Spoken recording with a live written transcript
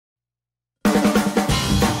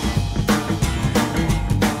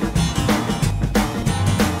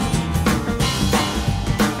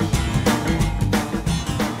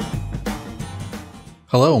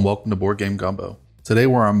Hello and welcome to Board Game Gumbo. Today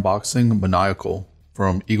we're unboxing Maniacal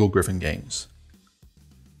from Eagle-Gryphon Games.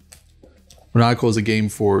 Maniacal is a game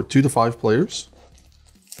for 2 to 5 players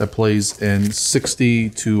that plays in 60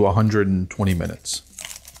 to 120 minutes.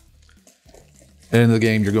 And in the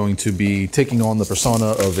game you're going to be taking on the persona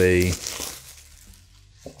of a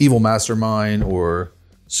evil mastermind or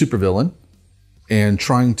supervillain and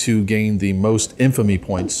trying to gain the most infamy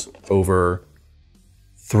points over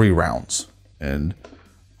 3 rounds. And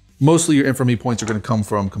mostly your infamy points are going to come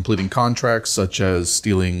from completing contracts such as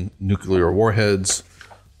stealing nuclear warheads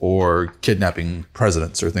or kidnapping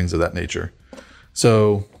presidents or things of that nature.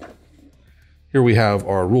 So here we have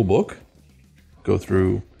our rule book. Go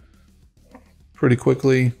through pretty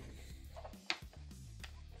quickly.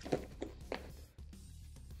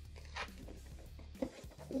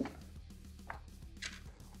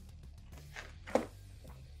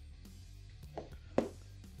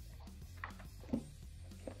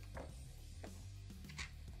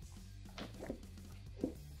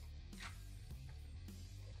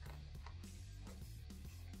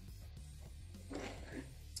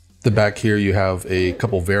 The back here you have a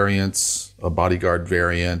couple variants, a bodyguard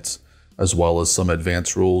variant, as well as some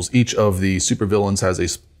advanced rules. Each of the supervillains has a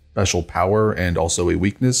special power and also a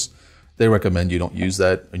weakness. They recommend you don't use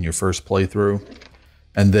that in your first playthrough.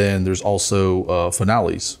 And then there's also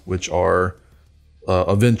finales, which are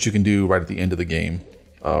events you can do right at the end of the game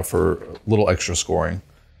for a little extra scoring.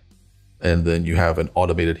 And then you have an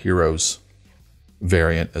automated heroes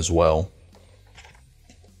variant as well.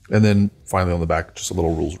 And then finally on the back, just a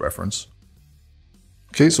little rules reference.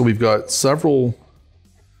 Okay, so we've got several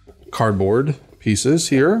cardboard pieces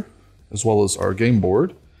here, as well as our game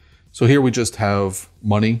board. So here we just have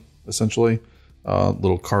money, essentially,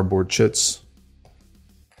 little cardboard chits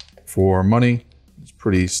for money. It's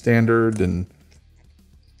pretty standard and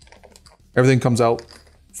everything comes out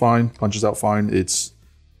fine, punches out fine. It's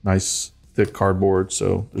nice, thick cardboard,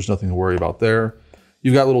 so there's nothing to worry about there.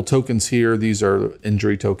 You've got little tokens here. These are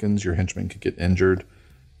injury tokens. Your henchman could get injured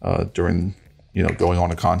during, going on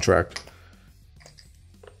a contract.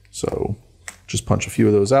 So just punch a few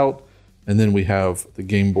of those out. And then we have the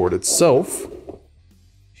game board itself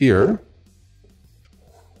here.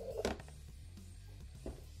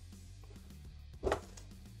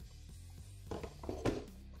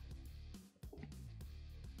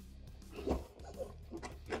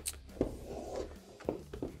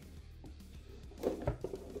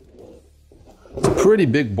 Pretty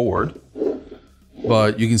big board,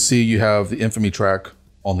 but you can see you have the infamy track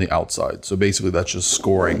on the outside. So basically that's just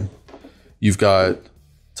scoring. You've got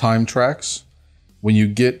time tracks. When you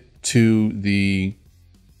get to the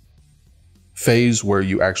phase where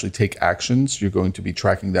you actually take actions, you're going to be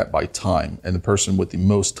tracking that by time. And the person with the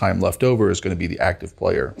most time left over is going to be the active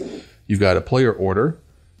player. You've got a player order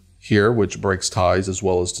here, which breaks ties as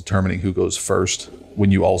well as determining who goes first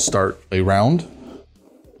when you all start a round.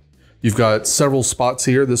 You've got several spots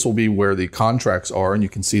here. This will be where the contracts are, and you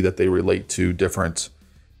can see that they relate to different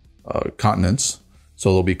continents. So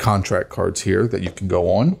there'll be contract cards here that you can go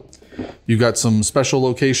on. You've got some special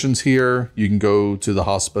locations here. You can go to the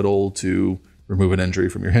hospital to remove an injury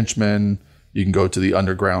from your henchman. You can go to the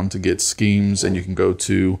underground to get schemes, and you can go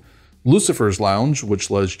to Lucifer's Lounge, which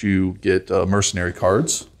lets you get mercenary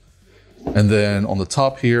cards. And then on the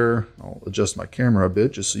top here, I'll adjust my camera a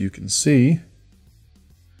bit just so you can see.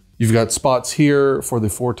 You've got spots here for the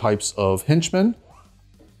 4 types of henchmen,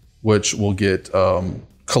 which will get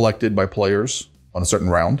collected by players on a certain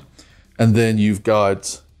round. And then you've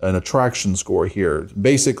got an attraction score here.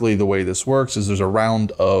 Basically, the way this works is there's a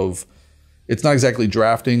round of, it's not exactly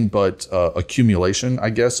drafting, but accumulation,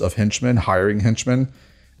 I guess, of henchmen, hiring henchmen.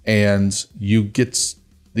 And you get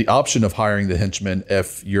the option of hiring the henchman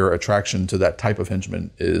if your attraction to that type of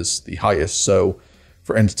henchman is the highest. So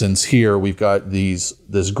for instance, here we've got this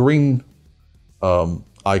green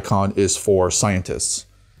icon is for scientists.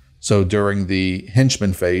 So during the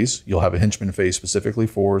henchman phase, you'll have a henchman phase specifically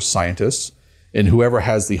for scientists, and whoever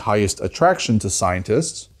has the highest attraction to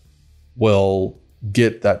scientists will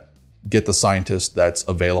get the scientist that's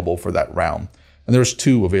available for that round. And there's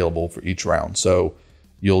 2 available for each round. So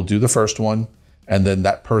you'll do the first one, and then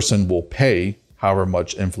that person will pay however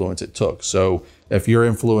much influence it took. So if your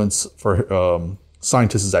influence for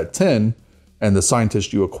scientist is at 10, and the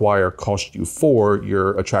scientist you acquire cost you 4,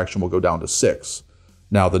 your attraction will go down to 6.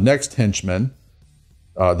 Now the next henchman,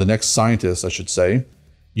 the next scientist, I should say,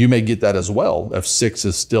 you may get that as well if 6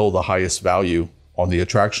 is still the highest value on the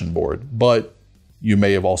attraction board. But you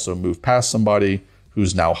may have also moved past somebody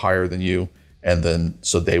who's now higher than you, and then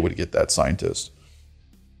so they would get that scientist.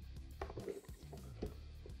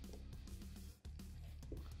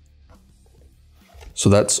 So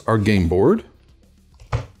that's our game board.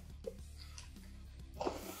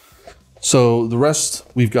 So the rest,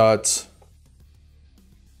 we've got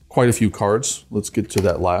quite a few cards. Let's get to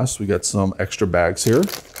that last. We got some extra bags here.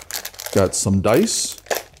 Got some dice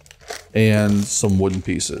and some wooden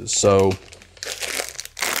pieces. So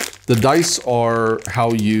the dice are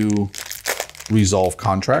how you resolve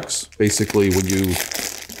contracts. Basically, when you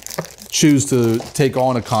choose to take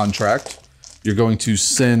on a contract, you're going to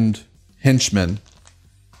send henchmen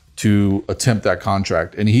to attempt that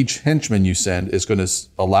contract. And each henchman you send is going to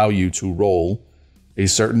allow you to roll a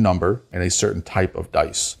certain number and a certain type of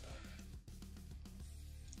dice.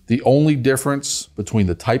 The only difference between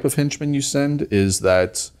the type of henchman you send is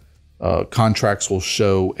that contracts will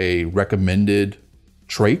show a recommended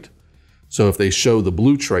trait. So if they show the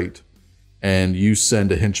blue trait and you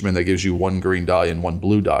send a henchman that gives you 1 green die and 1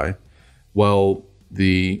 blue die, well,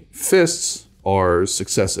 the fists are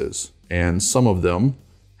successes and some of them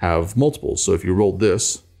have multiples. So if you rolled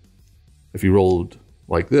this, if you rolled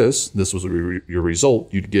like this was your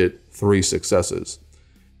result, you'd get 3 successes.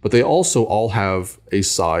 But they also all have a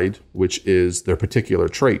side, which is their particular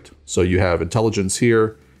trait. So you have intelligence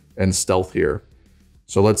here and stealth here.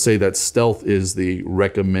 So let's say that stealth is the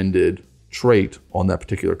recommended trait on that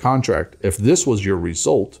particular contract. If this was your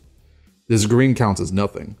result, this green counts as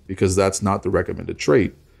nothing because that's not the recommended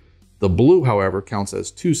trait. The blue, however, counts as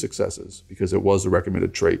 2 successes because it was the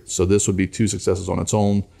recommended trait. So this would be 2 successes on its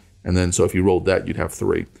own. And then, so if you rolled that, you'd have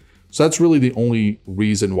 3. So that's really the only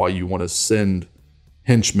reason why you want to send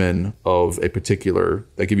henchmen of a particular,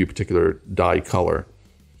 that give you a particular die color.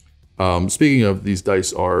 Speaking of, these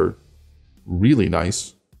dice are really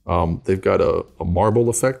nice. They've got a marble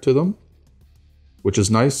effect to them, which is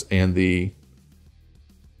nice. And the,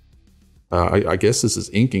 I guess this is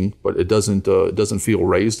inking, but it doesn't feel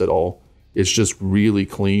raised at all. It's just really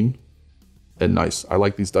clean and nice. I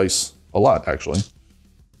like these dice a lot, actually.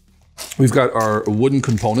 We've got our wooden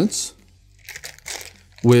components,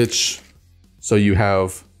 which, so you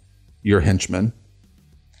have your henchmen.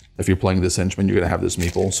 If you're playing this henchman, you're going to have this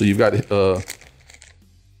meeple. So you've got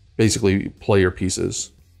basically player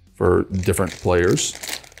pieces for different players.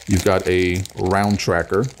 You've got a round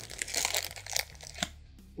tracker,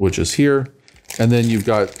 which is here. And then you've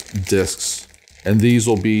got discs. And these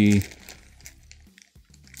will be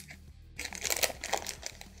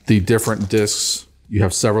the different discs. You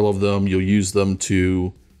have several of them. You'll use them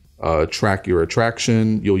to track your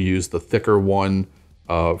attraction. You'll use the thicker one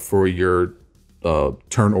for your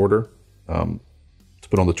turn order, to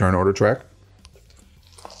put on the turn order track.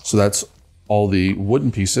 So that's all the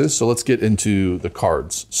wooden pieces. So let's get into the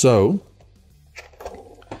cards. So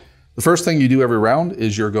the first thing you do every round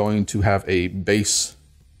is you're going to have a base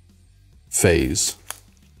phase.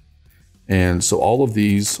 And so all of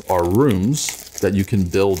these are rooms that you can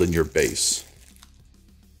build in your base.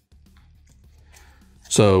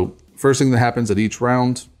 So first thing that happens at each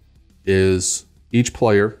round is each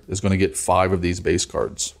player is going to get 5 of these base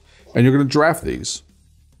cards. And you're going to draft these.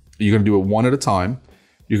 You're going to do it one at a time.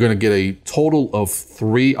 You're going to get a total of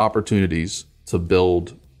 3 opportunities to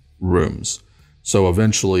build rooms. So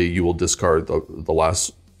eventually you will discard the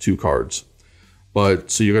last 2 cards.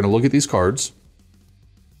 But so you're going to look at these cards.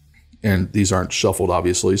 And these aren't shuffled,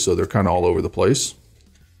 obviously, so they're kind of all over the place.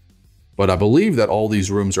 But I believe that all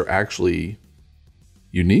these rooms are actually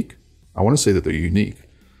unique. I want to say that they're unique.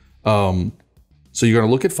 So you're going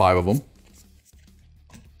to look at 5 of them.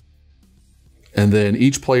 And then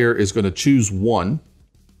each player is going to choose one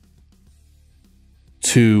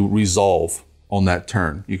to resolve on that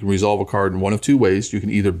turn. You can resolve a card in one of 2 ways. You can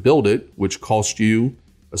either build it, which costs you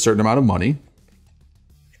a certain amount of money,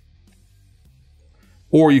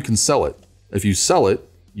 or you can sell it. If you sell it,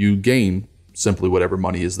 you gain simply whatever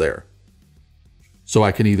money is there. So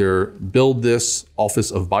I can either build this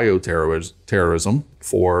Office of Bioterrorism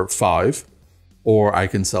for 5, or I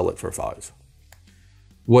can sell it for 5.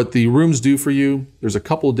 What the rooms do for you, there's a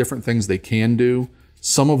couple of different things they can do.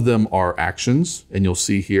 Some of them are actions, and you'll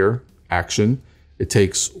see here, action. It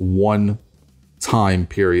takes 1 time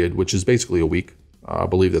period, which is basically a week. I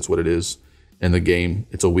believe that's what it is in the game.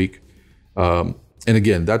 It's a week. And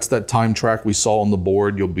again, that's that time track we saw on the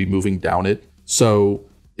board. You'll be moving down it. So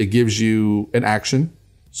it gives you an action.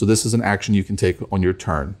 So this is an action you can take on your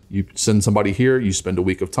turn. You send somebody here, you spend a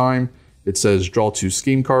week of time. It says draw 2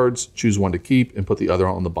 scheme cards, choose one to keep, and put the other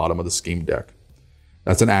on the bottom of the scheme deck.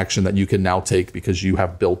 That's an action that you can now take because you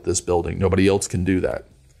have built this building. Nobody else can do that.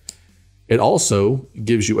 It also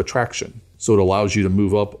gives you attraction. So it allows you to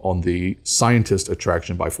move up on the scientist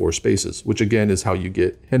attraction by 4 spaces, which again is how you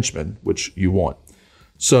get henchmen, which you want.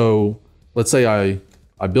 So let's say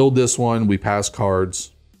I build this one, we pass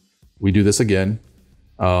cards, we do this again.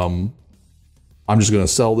 I'm just going to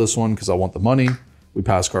sell this one because I want the money. We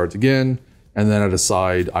pass cards again, and then I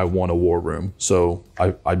decide I want a war room. So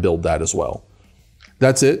I build that as well.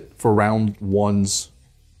 That's it for round one's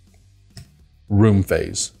room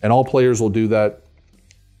phase. And all players will do that,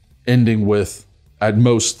 ending with at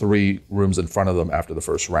most 3 rooms in front of them after the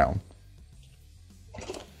first round.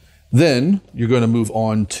 Then you're going to move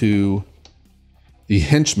on to the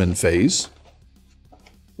henchman phase,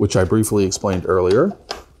 which I briefly explained earlier,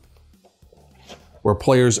 where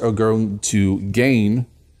players are going to gain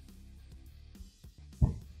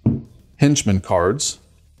henchman cards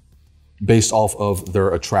based off of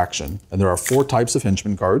their attraction. And there are 4 types of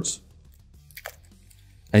henchman cards,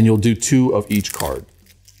 and you'll do 2 of each card.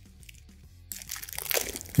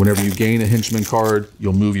 Whenever you gain a henchman card,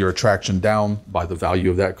 you'll move your attraction down by the value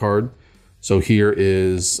of that card. So here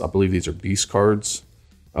is, I believe these are beast cards.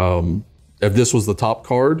 If this was the top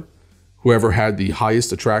card, whoever had the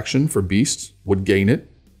highest attraction for beasts would gain it.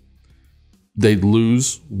 They'd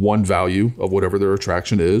lose 1 value of whatever their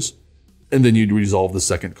attraction is, and then you'd resolve the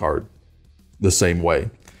second card the same way.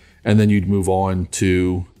 And then you'd move on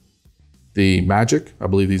to the magic. I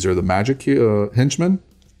believe these are the magic henchmen.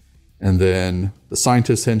 And then the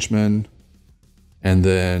scientist henchman, and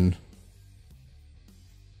then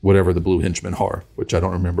whatever the blue henchmen are, which I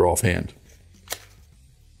don't remember offhand.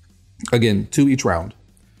 Again, 2 each round.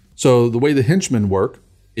 So the way the henchmen work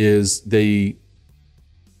is they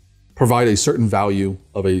provide a certain value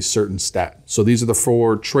of a certain stat. So these are the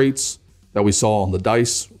 4 traits that we saw on the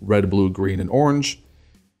dice: red, blue, green, and orange.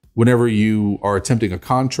 Whenever you are attempting a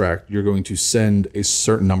contract, you're going to send a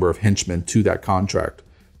certain number of henchmen to that contract.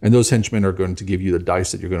 And those henchmen are going to give you the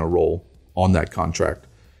dice that you're going to roll on that contract.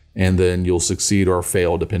 And then you'll succeed or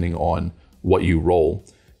fail depending on what you roll.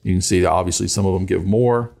 You can see that obviously some of them give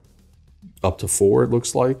more, up to 4 it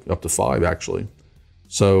looks like, up to 5 actually.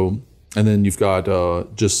 So, and then you've got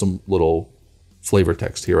just some little flavor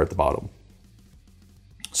text here at the bottom.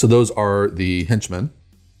 So those are the henchmen.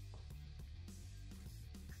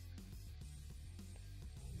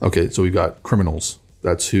 Okay, so we've got criminals.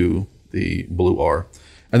 That's who the blue are.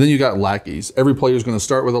 And then you got lackeys. Every player is going to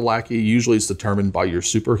start with a lackey. Usually it's determined by your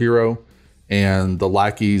superhero. And the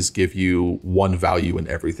lackeys give you 1 value in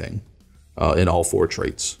everything, in all 4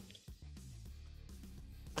 traits.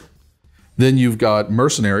 Then you've got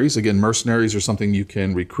mercenaries. Again, mercenaries are something you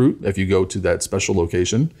can recruit if you go to that special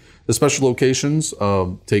location. The special locations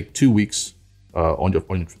take 2 weeks on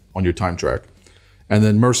your time track. And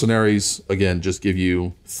then mercenaries, again, just give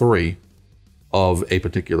you 3 of a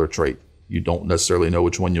particular trait. You don't necessarily know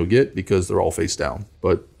which one you'll get because they're all face down,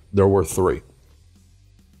 but they're worth 3.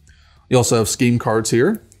 You also have scheme cards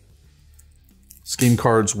here. Scheme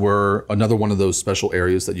cards were another one of those special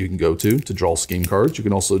areas that you can go to draw scheme cards. You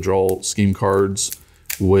can also draw scheme cards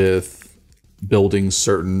with building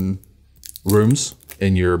certain rooms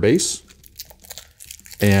in your base.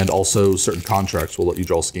 And also certain contracts will let you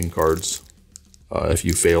draw scheme cards if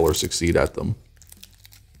you fail or succeed at them.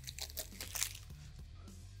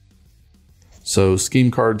 So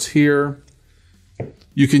scheme cards here,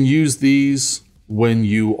 you can use these when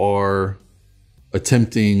you are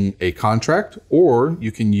attempting a contract, or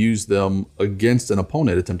you can use them against an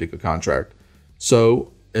opponent attempting a contract.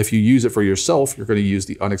 So if you use it for yourself, you're going to use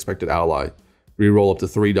the unexpected ally. Reroll up to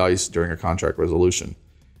 3 dice during a contract resolution.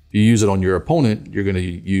 If you use it on your opponent, you're going to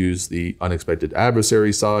use the unexpected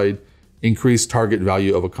adversary side, increase target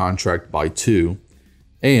value of a contract by 2,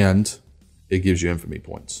 and it gives you infamy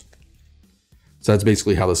points. So that's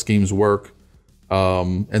basically how the schemes work.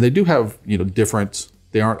 And they do have, different,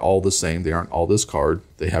 they aren't all the same. They aren't all this card.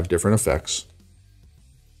 They have different effects.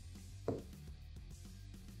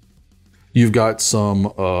 You've got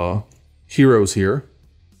some heroes here.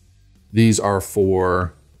 These are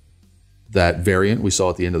for that variant we saw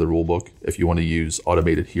at the end of the rule book. If you want to use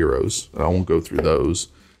automated heroes, I won't go through those.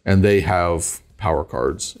 And they have power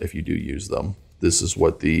cards if you do use them. This is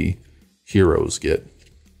what the heroes get,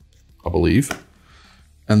 I believe.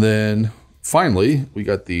 And then finally, we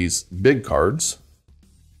got these big cards,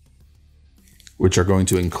 which are going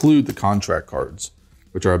to include the contract cards,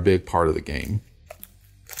 which are a big part of the game.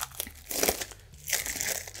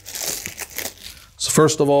 So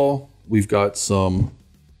first of all, we've got some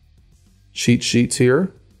cheat sheets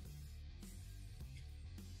here.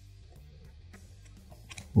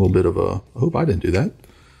 A little bit of a, I hope I didn't do that.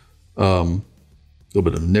 A little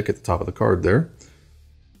bit of a nick at the top of the card there.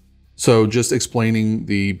 So just explaining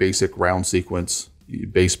the basic round sequence.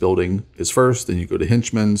 Base building is first, then you go to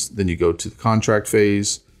henchmen's, then you go to the contract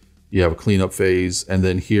phase, you have a cleanup phase, and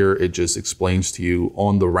then here it just explains to you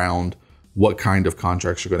on the round what kind of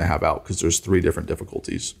contracts you're going to have out, because there's 3 different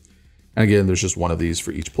difficulties. And again, there's just one of these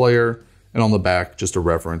for each player, and on the back, just a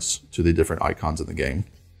reference to the different icons in the game.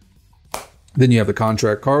 Then you have the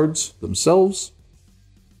contract cards themselves,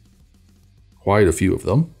 quite a few of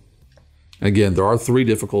them. And again, there are 3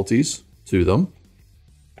 difficulties to them.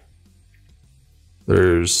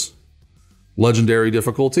 There's legendary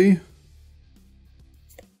difficulty,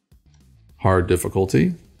 hard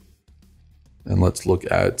difficulty, and let's look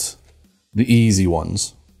at the easy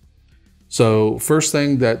ones. So first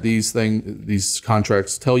thing that these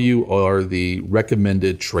contracts tell you are the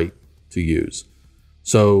recommended trait to use.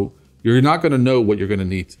 So you're not going to know what you're going to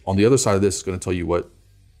need. On the other side of this is going to tell you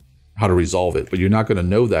how to resolve it, but you're not going to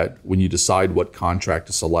know that when you decide what contract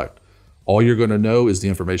to select. All you're going to know is the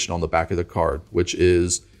information on the back of the card, which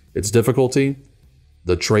is its difficulty,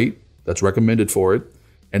 the trait that's recommended for it,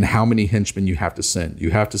 and how many henchmen you have to send.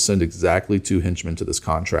 You have to send exactly 2 henchmen to this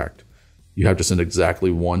contract. You have to send exactly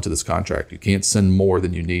 1 to this contract. You can't send more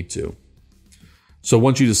than you need to. So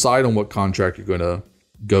once you decide on what contract you're going to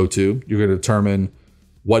go to, you're going to determine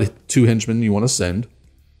what 2 henchmen you want to send.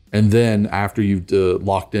 And then after you've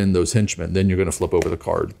locked in those henchmen, then you're going to flip over the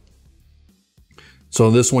card. So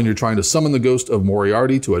in this one, you're trying to summon the ghost of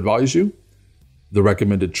Moriarty to advise you. The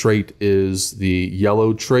recommended trait is the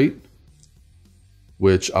yellow trait,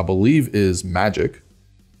 which I believe is magic.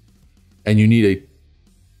 And you need a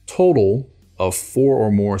total of 4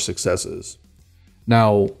 or more successes.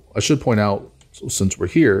 Now, I should point out, since we're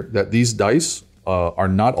here, that these dice are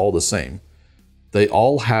not all the same. They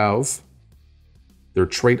all have their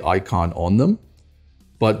trait icon on them,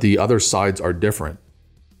 but the other sides are different.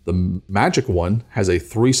 The magic one has a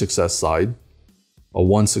 3 success side, a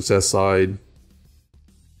 1 success side,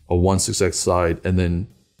 a 1 success side, and then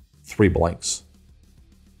 3 blanks.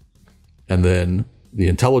 And then the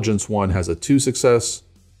intelligence one has a 2 success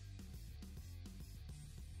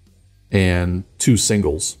and 2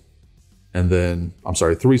 singles. And then, I'm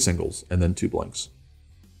sorry, 3 singles and then 2 blanks.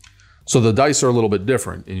 So the dice are a little bit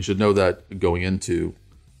different, and you should know that going into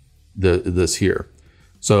this here.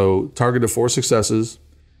 So target of 4 successes.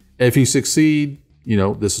 If you succeed,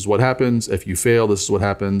 this is what happens. If you fail, this is what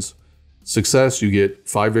happens. Success, you get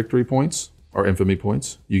 5 victory points or infamy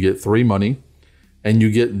points. You get 3 money, and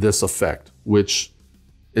you get this effect, which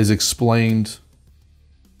is explained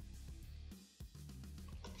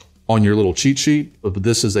on your little cheat sheet. But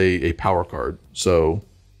this is a power card, so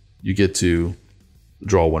you get to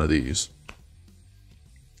draw one of these.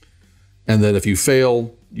 And then if you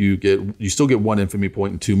fail, you still get 1 infamy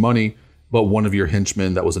point and 2 money, but one of your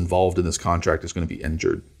henchmen that was involved in this contract is going to be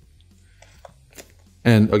injured.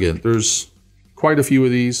 And again, there's quite a few of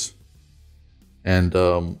these, and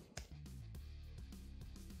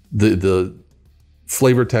the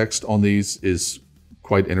flavor text on these is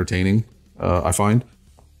quite entertaining, I find.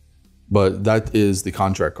 But that is the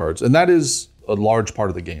contract cards, and that is a large part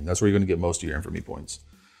of the game. That's where you're going to get most of your infamy points.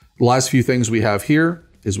 The last few things we have here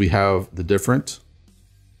is we have the different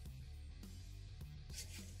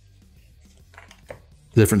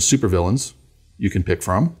supervillains you can pick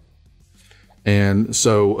from. And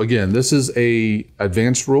so again, this is a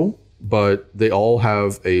advanced rule, but they all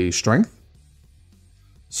have a strength.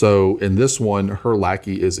 So in this one, her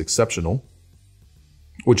lackey is exceptional,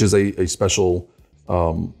 which is a special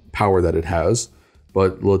power that it has.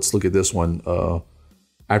 But let's look at this one.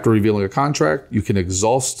 After revealing a contract, you can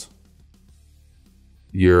exhaust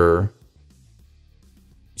your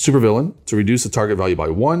supervillain to reduce the target value by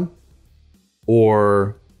 1,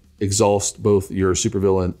 or exhaust both your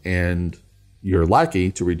supervillain and your lackey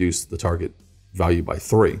to reduce the target value by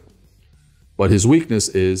 3. But his weakness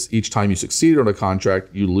is each time you succeed on a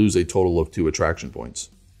contract, you lose a total of 2 attraction points.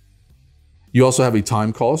 You also have a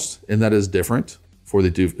time cost, and that is different for the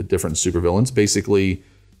different supervillains. Basically,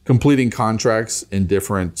 completing contracts in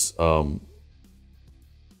different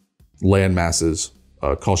land masses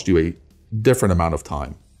cost you a different amount of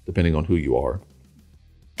time, depending on who you are.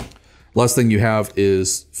 Last thing you have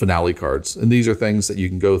is finale cards. And these are things that you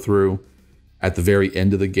can go through at the very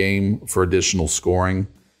end of the game for additional scoring.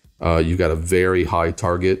 You've got a very high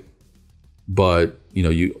target, but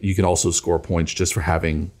you can also score points just for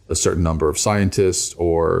having a certain number of scientists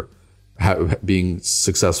or being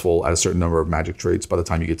successful at a certain number of magic traits by the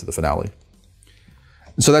time you get to the finale.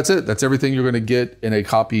 So that's it. That's everything you're going to get in a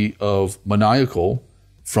copy of Maniacal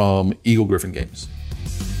from Eagle-Gryphon Games.